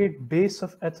conjugate base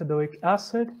of ethanoic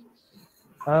acid.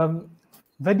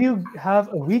 When you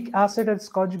have a weak acid and its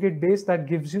conjugate base, that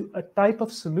gives you a type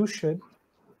of solution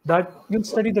that you'll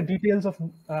study the details of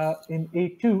in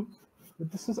A2,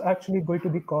 but this is actually going to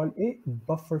be called a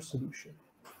buffer solution.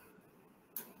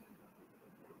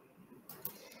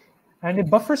 And a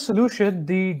buffer solution,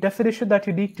 the definition that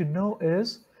you need to know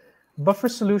is buffer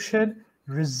solution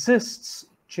resists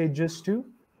changes to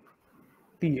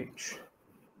pH.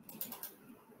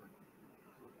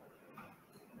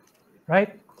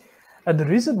 Right? And the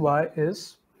reason why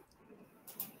is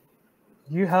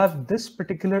you have this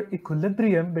particular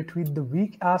equilibrium between the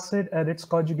weak acid and its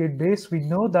conjugate base. We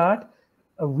know that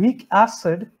a weak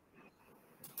acid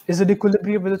is in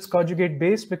equilibrium with its conjugate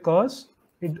base because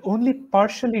it only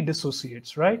partially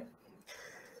dissociates, right?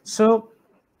 So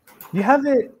you have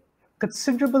a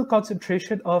considerable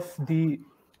concentration of the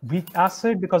weak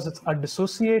acid because it's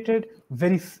undissociated.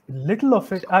 Very little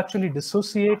of it actually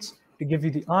dissociates to give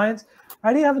you the ions.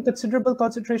 And you have a considerable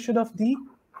concentration of the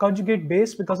conjugate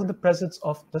base because of the presence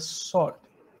of the salt,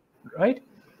 right?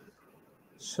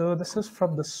 So this is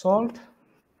from the salt,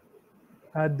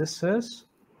 and this is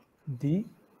the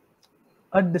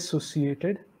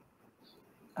undissociated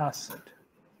acid,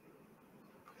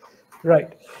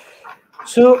 right?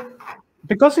 So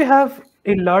because we have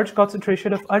a large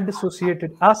concentration of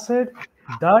undissociated acid,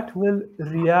 that will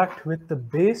react with the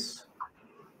base.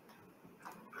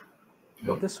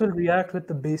 This will react with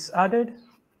the base added.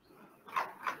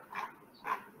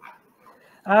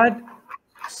 And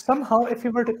somehow, if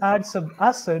you were to add some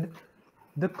acid,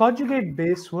 the conjugate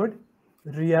base would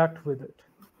react with it.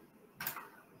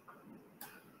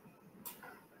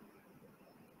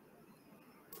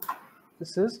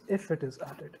 This is if it is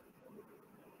added.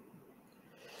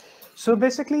 So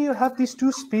basically, you have these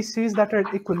two species that are in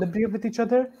equilibrium with each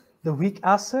other, the weak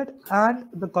acid and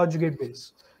the conjugate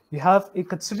base. You have a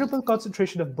considerable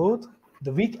concentration of both,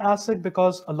 the weak acid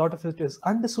because a lot of it is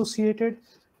undissociated,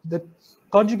 the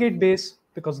conjugate base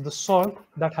because of the salt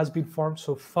that has been formed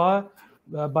so far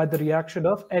by the reaction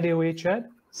of NaOH and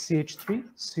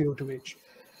CH3CO2H.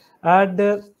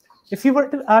 And if you were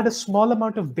to add a small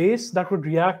amount of base, that would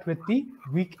react with the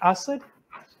weak acid.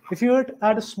 If you were to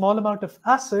add a small amount of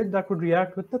acid, that would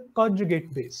react with the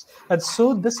conjugate base. And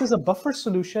so this is a buffer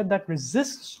solution that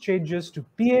resists changes to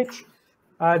pH.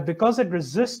 And because it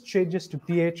resists changes to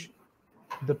pH,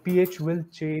 the pH will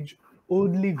change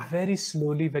only very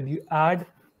slowly when you add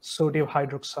sodium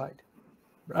hydroxide,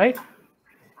 right?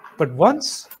 But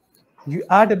once you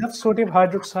add enough sodium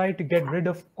hydroxide to get rid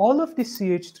of all of the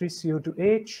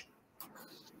CH3CO2H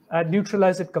and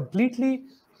neutralize it completely,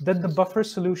 then the buffer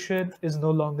solution is no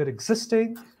longer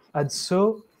existing. And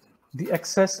so the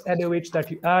excess NaOH that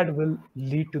you add will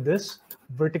lead to this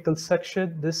vertical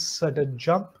section, this sudden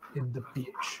jump in the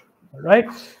pH. All right.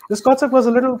 This concept was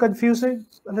a little confusing,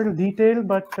 a little detailed,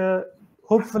 but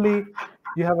hopefully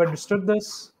you have understood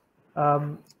this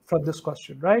from this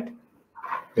question, right?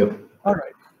 Yep. All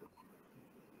right.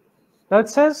 Now it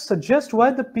says, suggest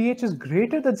why the pH is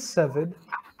greater than 7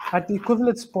 at the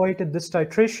equivalence point in this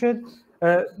titration.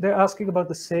 They're asking about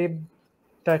the same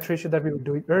titration that we were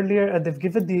doing earlier, and they've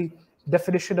given the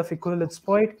definition of equivalence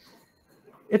point.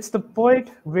 It's the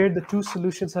point where the two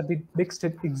solutions have been mixed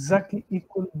in exactly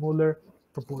equal molar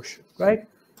proportion, right?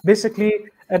 Basically,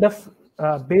 enough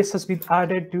base has been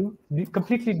added to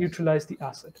completely neutralize the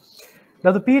acid.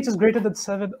 Now, the pH is greater than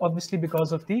 7, obviously,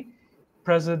 because of the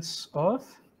presence of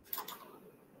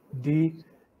the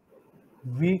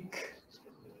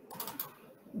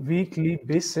weakly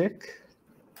basic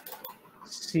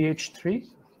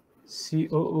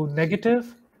CH3COO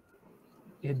negative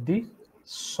in the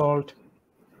salt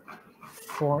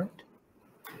formed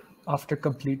after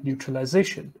complete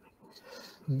neutralization.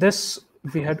 This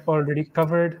we had already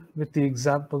covered with the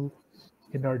example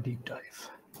in our deep dive.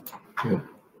 Yeah.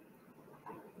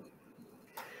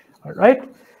 All right.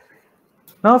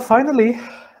 Now, finally,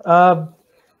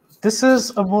 this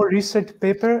is a more recent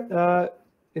paper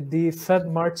in the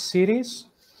Feb-March series.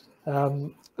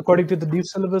 According to the new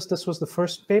syllabus, this was the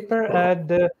first paper, and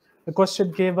the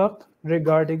question came up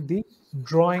regarding the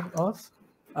drawing of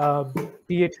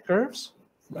pH curves,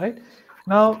 right?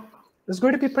 Now, it's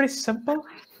going to be pretty simple.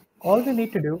 All we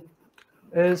need to do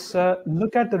is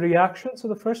look at the reaction. So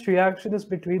the first reaction is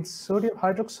between sodium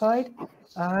hydroxide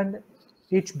and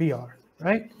HBr,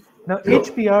 right? Now,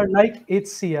 HBr, like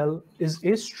HCl, is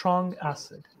a strong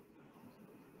acid.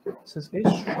 This is a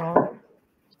strong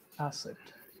acid,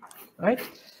 right?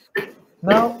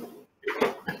 Now,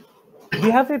 we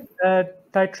have a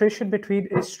titration between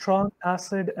a strong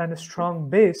acid and a strong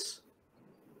base.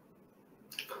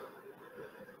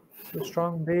 So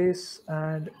strong base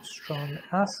and strong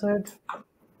acid.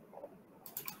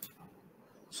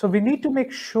 So we need to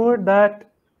make sure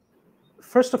that,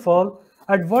 first of all,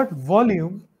 at what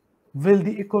volume will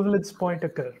the equivalence point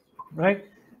occur, right?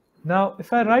 Now,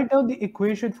 if I write down the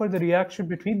equation for the reaction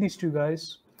between these two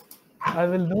guys, I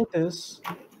will notice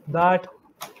that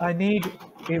I need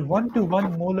a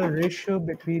 1-to-1 molar ratio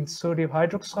between sodium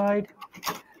hydroxide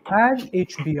and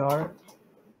HBr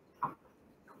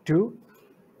to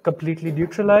completely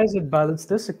neutralize and balance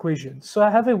this equation. So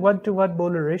I have a 1-to-1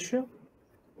 molar ratio.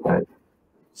 Right.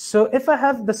 So if I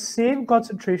have the same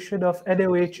concentration of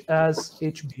NaOH as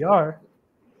HBr,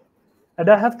 and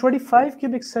I have 25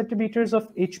 cubic centimeters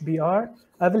of HBr,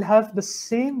 I will have the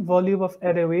same volume of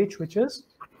NaOH, which is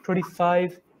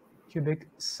 25 cubic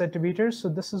centimeters. So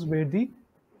this is where the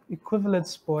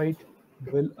equivalence point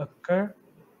will occur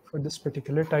for this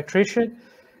particular titration,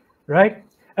 right?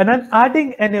 And I'm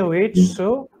adding NaOH,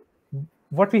 so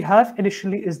what we have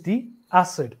initially is the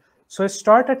acid. So I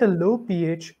start at a low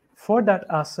pH for that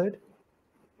acid.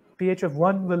 pH of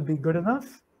 1 will be good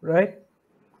enough, right?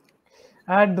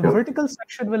 And the vertical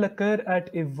section will occur at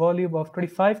a volume of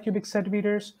 25 cubic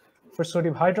centimeters for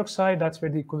sodium hydroxide. That's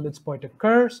where the equivalence point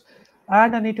occurs.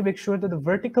 And I need to make sure that the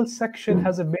vertical section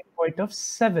has a midpoint of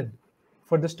 7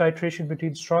 for this titration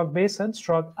between strong base and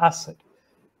strong acid.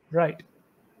 Right.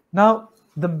 Now,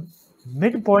 the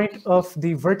midpoint of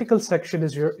the vertical section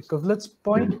is your equivalence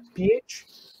point, pH,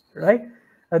 right?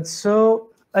 And so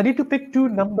I need to pick two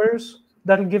numbers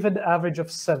that will give an average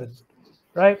of 7,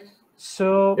 right?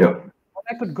 So what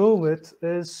I could go with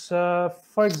is,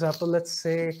 for example, let's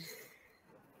say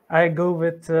I go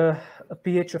with a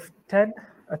pH of 10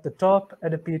 at the top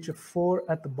and a pH of 4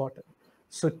 at the bottom.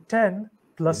 So 10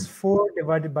 plus 4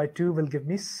 divided by 2 will give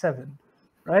me 7,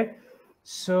 right?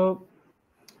 So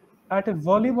at a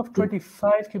volume of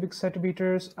 25 cubic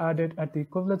centimeters added at the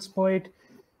equivalence point,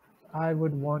 I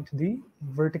would want the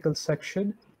vertical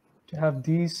section to have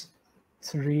these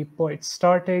 3 points,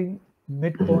 starting,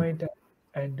 midpoint, and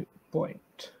end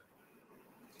point,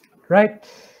 right?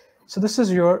 So this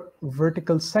is your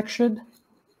vertical section.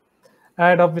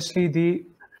 And obviously the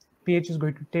pH is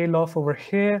going to tail off over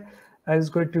here, and it's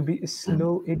going to be a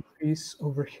slow increase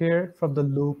over here from the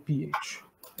low pH,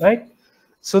 right?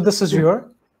 So this is your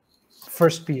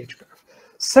first pH curve.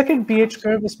 Second pH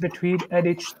curve is between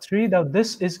NH3. Now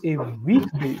this is a weak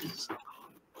base,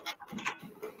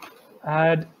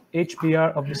 and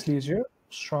HBr obviously is your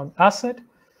strong acid.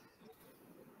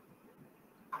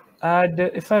 And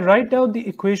if I write down the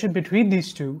equation between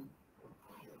these two,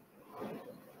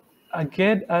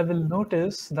 again, I will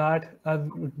notice that I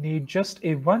would need just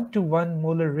a 1-to-1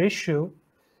 molar ratio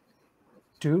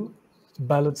to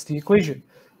balance the equation.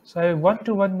 So I have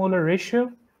 1-to-1 molar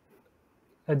ratio.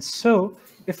 And so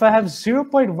if I have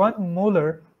 0.1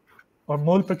 molar or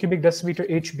mole per cubic decimeter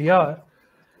HBr,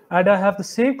 and I have the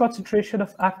same concentration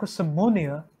of aqueous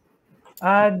ammonia,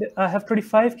 and I have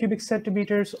 25 cubic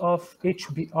centimeters of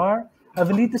HBr, I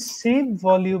will need the same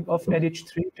volume of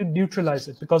NH3 to neutralize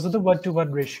it because of the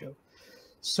 1-to-1 ratio.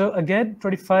 So again,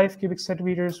 25 cubic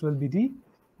centimeters will be the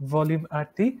volume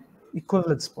at the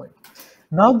equivalence point.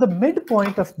 Now the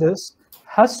midpoint of this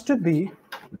has to be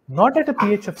not at a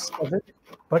pH of 7,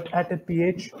 but at a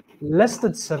pH less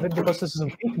than 7, because this is a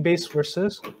weak base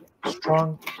versus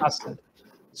strong acid.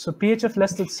 So pH of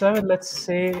less than 7, let's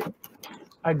say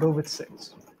I go with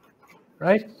 6,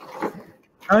 right?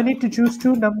 Now I need to choose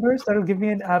two numbers that will give me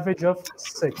an average of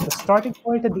 6, the starting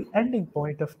point and the ending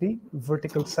point of the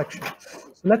vertical section.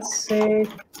 So let's say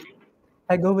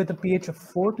I go with a pH of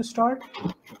 4 to start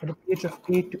and a pH of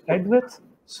 8 to end with.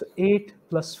 So 8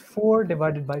 plus 4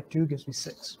 divided by 2 gives me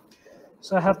 6.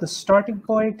 So I have the starting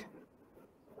point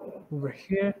over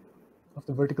here of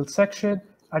the vertical section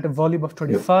at a volume of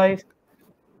 25,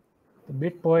 the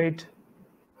midpoint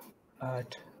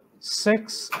at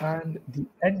 6, and the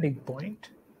ending point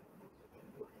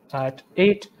at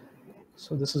 8.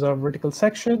 So this is our vertical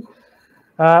section.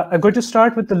 I'm going to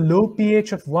start with the low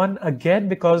pH of 1 again,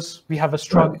 because we have a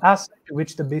strong acid to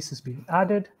which the base is being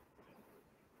added.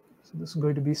 So this is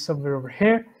going to be somewhere over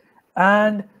here.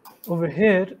 And over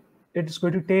here, it is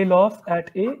going to tail off at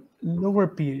a lower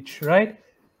pH, right?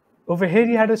 Over here,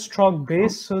 you had a strong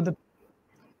base, so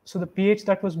the pH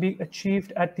that was being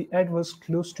achieved at the end was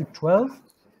close to 12.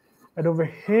 And over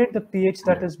here, the pH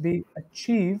that is being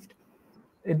achieved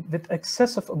with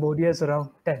excess of ammonia is around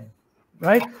 10,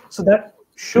 right? So that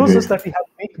shows us that we have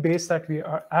weak base that we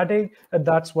are adding, and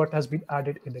that's what has been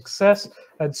added in excess.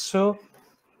 And so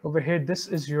over here, this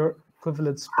is your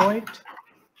equivalence point,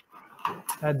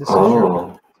 and this is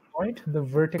your point, the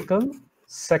vertical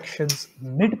section's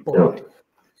midpoint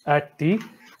at the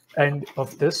end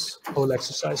of this whole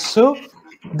exercise. So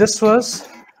this was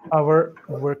our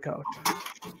workout.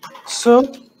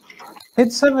 So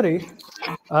in summary,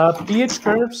 pH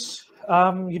curves,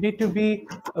 you need to be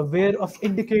aware of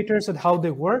indicators and how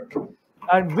they work,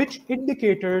 and which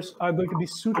indicators are going to be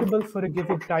suitable for a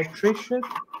given titration.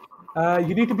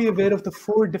 You need to be aware of the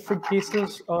 4 different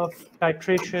cases of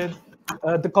titration,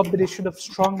 the combination of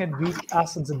strong and weak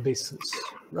acids and bases,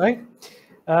 right?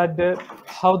 And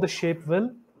how the shape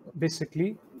will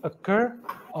basically occur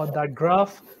on that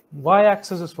graph.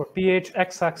 Y-axis is for pH,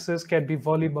 x-axis can be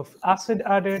volume of acid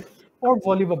added or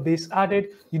volume of base added.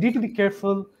 You need to be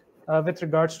careful with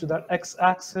regards to that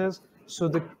x-axis. So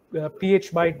the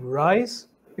pH might rise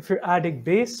if you're adding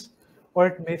base, or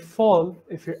it may fall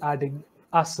if you're adding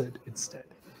acid instead.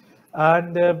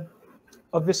 And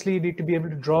obviously, you need to be able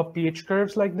to draw pH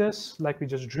curves like this, like we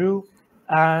just drew,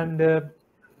 and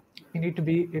you need to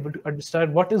be able to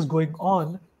understand what is going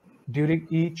on during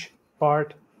each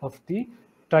part of the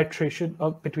titration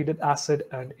between an acid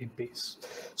and a base.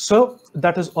 So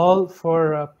that is all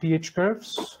for pH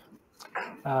curves.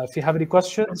 If you have any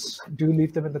questions, do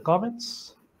leave them in the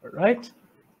comments. All right.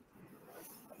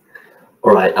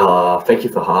 All right. Thank you,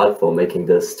 Fahad, for making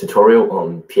this tutorial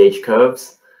on pH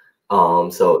curves.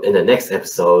 So in the next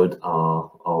episode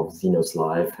of ZNotes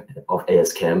Live of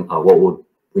AS Chem, what would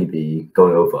we be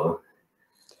going over?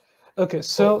 Okay,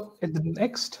 so in the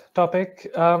next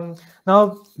topic,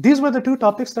 now these were the 2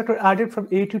 topics that were added from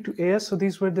A2 to AS. So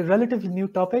these were the relatively new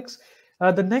topics.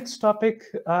 The next topic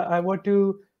I want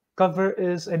to cover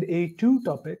is an A2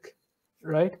 topic,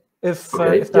 right? If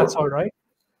that's all right.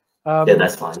 Yeah,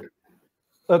 that's fine.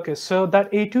 Okay, so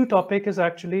that A2 topic is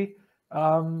actually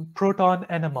proton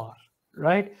NMR,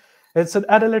 right? It's an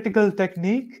analytical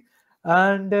technique,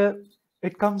 and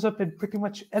it comes up in pretty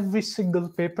much every single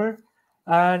paper.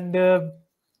 And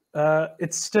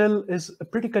it still is a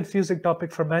pretty confusing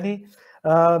topic for many.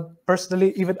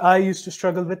 Personally, even I used to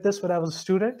struggle with this when I was a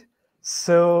student.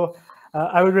 So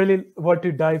I would really want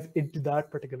to dive into that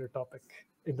particular topic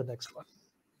in the next one.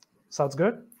 Sounds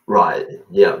good? Right.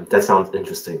 Yeah, that sounds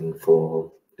interesting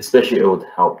especially it would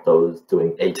help those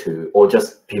doing A2 or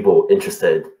just people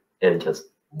interested in just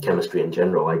chemistry in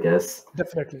general, I guess.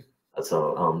 Definitely.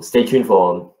 So stay tuned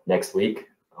for next week.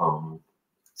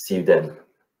 See you then.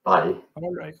 Bye.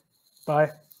 All right. Bye.